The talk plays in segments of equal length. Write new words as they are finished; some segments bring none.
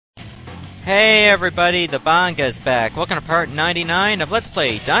Hey everybody, the Banga's back. Welcome to part 99 of Let's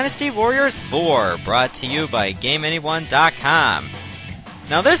Play Dynasty Warriors 4, brought to you by GameAnyone.com.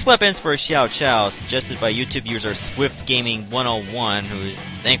 Now this weapon's for Xiao Qiao, suggested by YouTube user Swift Gaming 101, who's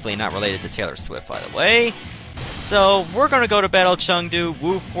thankfully not related to Taylor Swift, by the way. So we're going to go to Battle of Cheng,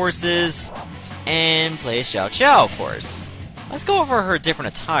 Wu forces, and play Xiao Qiao, of course. Let's go over her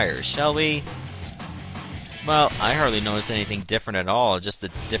different attires, shall we? Well, I hardly noticed anything different at all, just the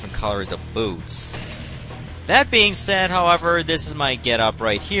different colors of boots. That being said, however, this is my get-up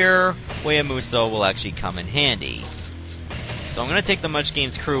right here. Muso will actually come in handy. So I'm going to take the Much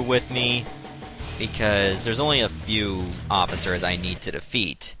Games crew with me, because there's only a few officers I need to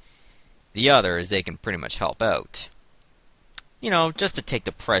defeat. The others, they can pretty much help out. You know, just to take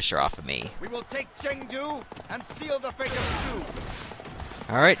the pressure off of me. We will take Chengdu and seal the fate of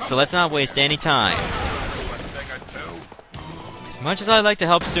Shu. Alright, so let's not waste any time. As much as I'd like to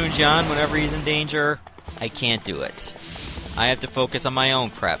help Sun Jian whenever he's in danger, I can't do it. I have to focus on my own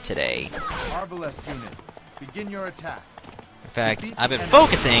crap today. Arbalest unit, begin your attack. In fact, I've been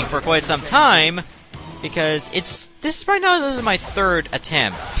focusing for quite some time because this is my third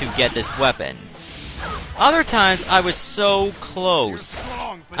attempt to get this weapon. Other times I was so close.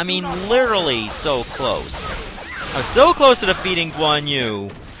 I mean, literally so close. I was so close to defeating Guan Yu,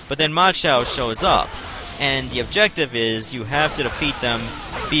 but then Ma Chao shows up. And the objective is you have to defeat them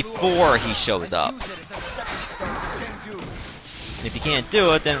before he shows up. And if you can't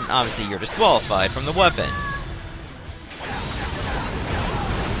do it, then obviously you're disqualified from the weapon.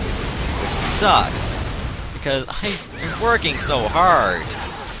 Which sucks, because I've been working so hard.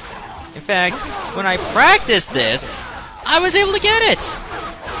 In fact, when I practiced this, I was able to get it!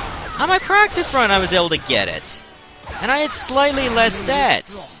 On my practice run, I was able to get it. And I had slightly less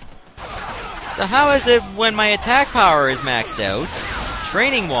stats. So how is it when my attack power is maxed out,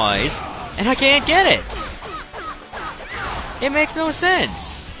 training-wise, and I can't get it? It makes no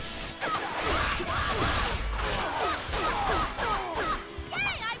sense.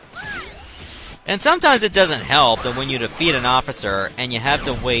 And sometimes it doesn't help that when you defeat an officer and you have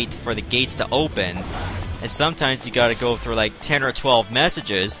to wait for the gates to open, and sometimes you gotta go through like 10 or 12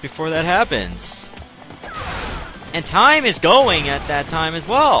 messages before that happens. And time is going at that time as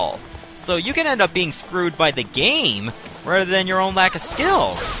well. So you can end up being screwed by the game rather than your own lack of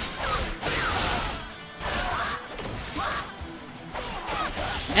skills.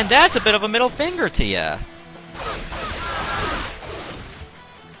 And that's a bit of a middle finger to ya.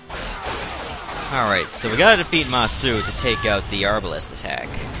 Alright, so we gotta defeat Ma Su to take out the arbalest attack.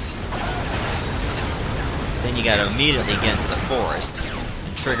 Then you gotta immediately get into the forest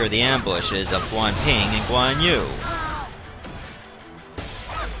and trigger the ambushes of Guan Ping and Guan Yu.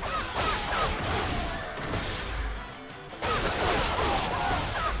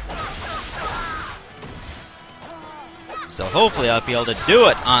 So hopefully I'll be able to do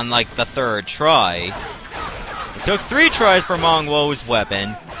it on like the third try. It took 3 tries for Mong Wo's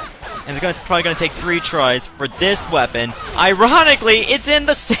weapon, and it's probably going to take 3 tries for this weapon. Ironically, it's in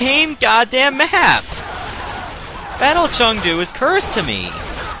the same goddamn map! Battle of Chengdu is cursed to me,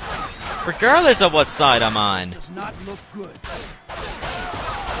 regardless of what side I'm on.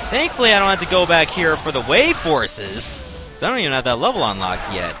 Thankfully I don't have to go back here for the Wei forces, because I don't even have that level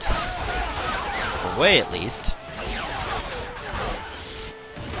unlocked yet. For Wei at least.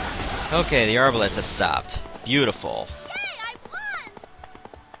 Okay, the arbalests have stopped. Beautiful.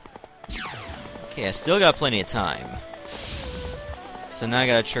 Okay, I still got plenty of time. So now I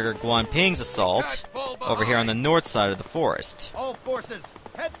gotta trigger Guan Ping's assault over here on the north side of the forest. All forces,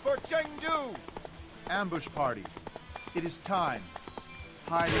 head for Chengdu! Ambush parties. It is time.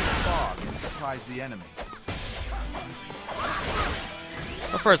 Hide in the fog and surprise the enemy.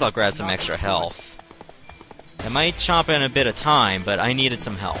 But first I'll grab some extra health. I might chomp in a bit of time, but I needed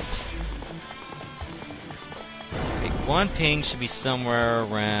some help. Guan Ping should be somewhere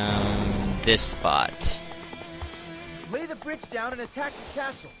around this spot. Lay the bridge down and attack the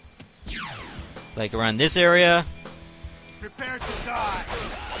castle. Like around this area. Prepare to die.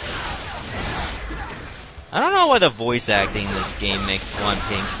 I don't know why the voice acting in this game makes Guan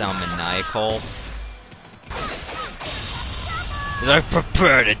Ping sound maniacal. He's like,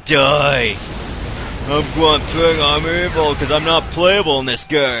 prepare to die! I'm Guan Ping, I'm evil because I'm not playable in this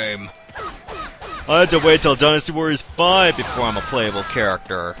game. I had to wait till Dynasty Warriors 5 before I'm a playable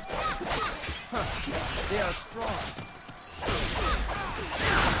character. They are strong.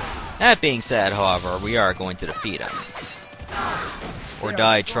 That being said, however, we are going to defeat him. Or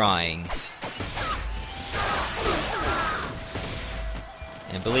die trying.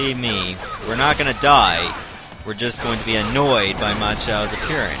 And believe me, we're not gonna die. We're just going to be annoyed by Ma Chao's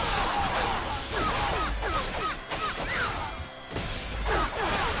appearance.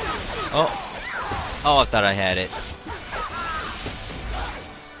 Oh. Oh, I thought I had it.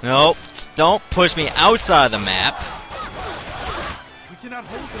 Nope. Don't push me outside of the map. We cannot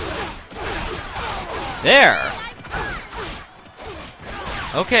hold it. There.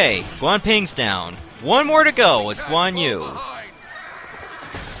 Okay, Guan Ping's down. One more to go. It's Guan Yu.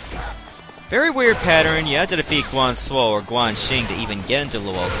 Very weird pattern. You have to defeat Guan Suo or Guan Xing to even get into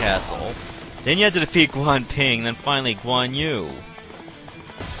Luo Castle. Then you have to defeat Guan Ping, then finally Guan Yu.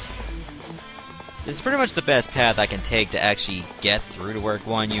 This is pretty much the best path I can take to actually get through to where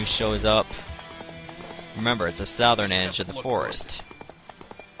Guan Yu shows up. Remember, it's the southern edge of the forest.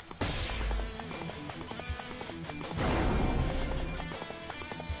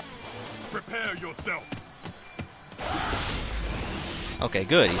 Prepare yourself. Okay,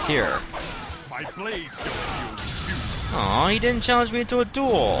 good, he's here. My blades don't feel Aw, he didn't challenge me into a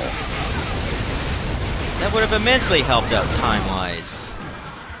duel. That would have immensely helped out time-wise.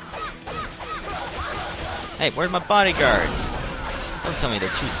 Hey, where's my bodyguards? Don't tell me they're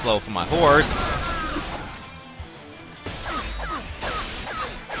too slow for my horse.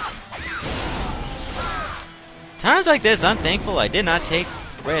 Times like this, I'm thankful I did not take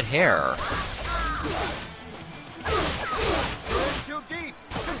red hair.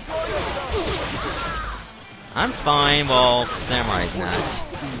 I'm fine, well, Samurai's not.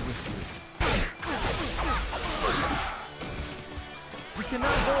 We cannot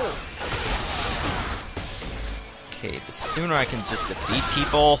hold. Okay, the sooner I can just defeat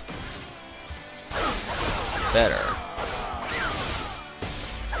people, better.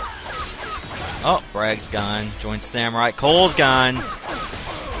 Oh, Bragg's gone. Joins Samurai. Cole's gone.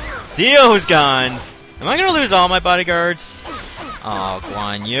 Zio's gone. Am I gonna lose all my bodyguards? Oh,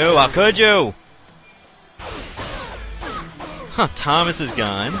 Guan Yu, how could you? Huh, Thomas is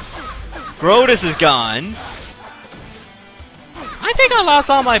gone. Grotus is gone. I think I lost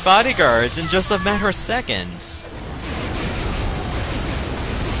all my bodyguards in just a matter of seconds.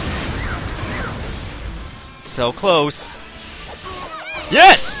 So close.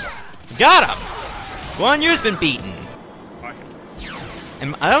 Yes! Got him! Guan Yu's been beaten.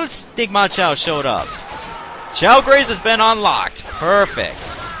 And I don't think Ma Chao showed up. Chao Grace has been unlocked.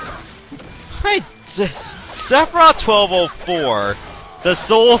 Perfect. Hey, Sephiroth 1204, the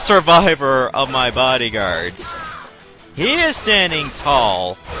sole survivor of my bodyguards. He is standing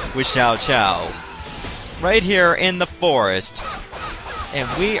tall with Xiao Qiao right here in the forest, and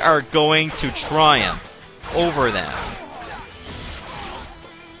we are going to triumph over them.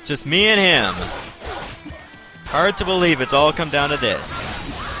 Just me and him. Hard to believe it's all come down to this.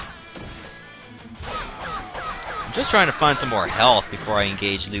 I'm just trying to find some more health before I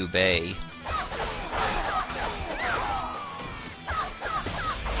engage Liu Bei.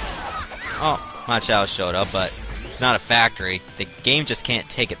 Oh, Ma Chao showed up, but it's not a factory. The game just can't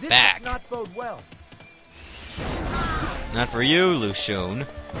take it back. Not bode well. Not for you, Lu Xun.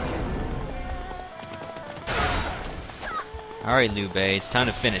 Alright, Liu Bei, it's time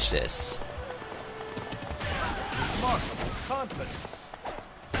to finish this.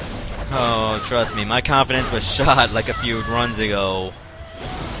 Oh, trust me, my confidence was shot like a few runs ago.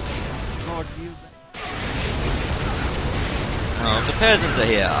 Oh, the peasants are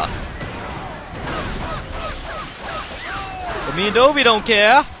here. But me and Dovey don't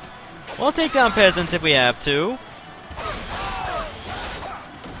care. We'll take down peasants if we have to.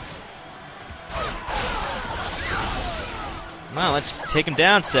 Come on, let's take him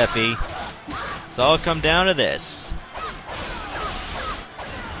down, Sephi. It's all come down to this.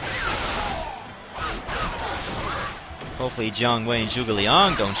 Hopefully Jiang Wei and Zhuge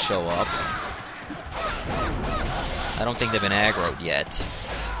Liang don't show up. I don't think they've been aggroed yet.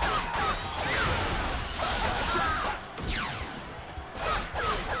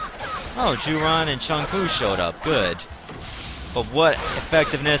 Oh, Juran and Chung Pu showed up. Good. But what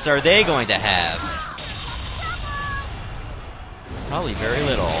effectiveness are they going to have? Probably very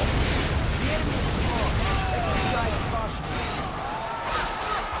little.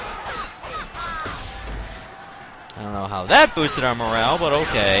 I don't know how that boosted our morale, but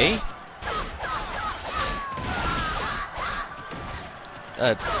okay.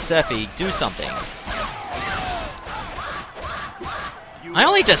 Sephi, do something. I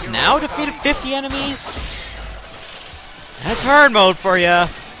only just now defeated 50 enemies? That's hard mode for ya.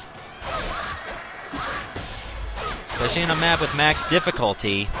 Especially in a map with max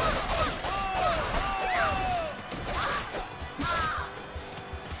difficulty.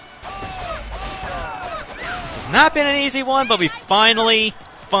 This has not been an easy one, but we finally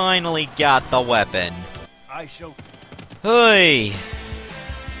got the weapon. I shall. Hey!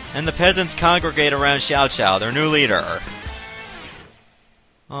 And the peasants congregate around Xiao Qiao, their new leader.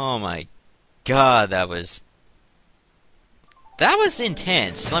 Oh my god, that was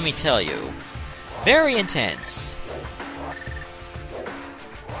intense, let me tell you. Very intense.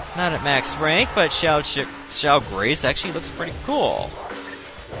 Not at max rank, but Xiao Grace actually looks pretty cool.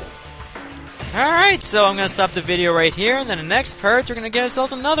 Alright, so I'm going to stop the video right here, and then the next part, we're going to get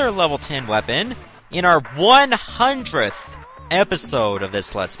ourselves another level 10 weapon in our 100th episode of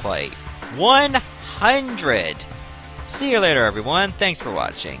this Let's Play. 100! See you later, everyone. Thanks for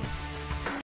watching.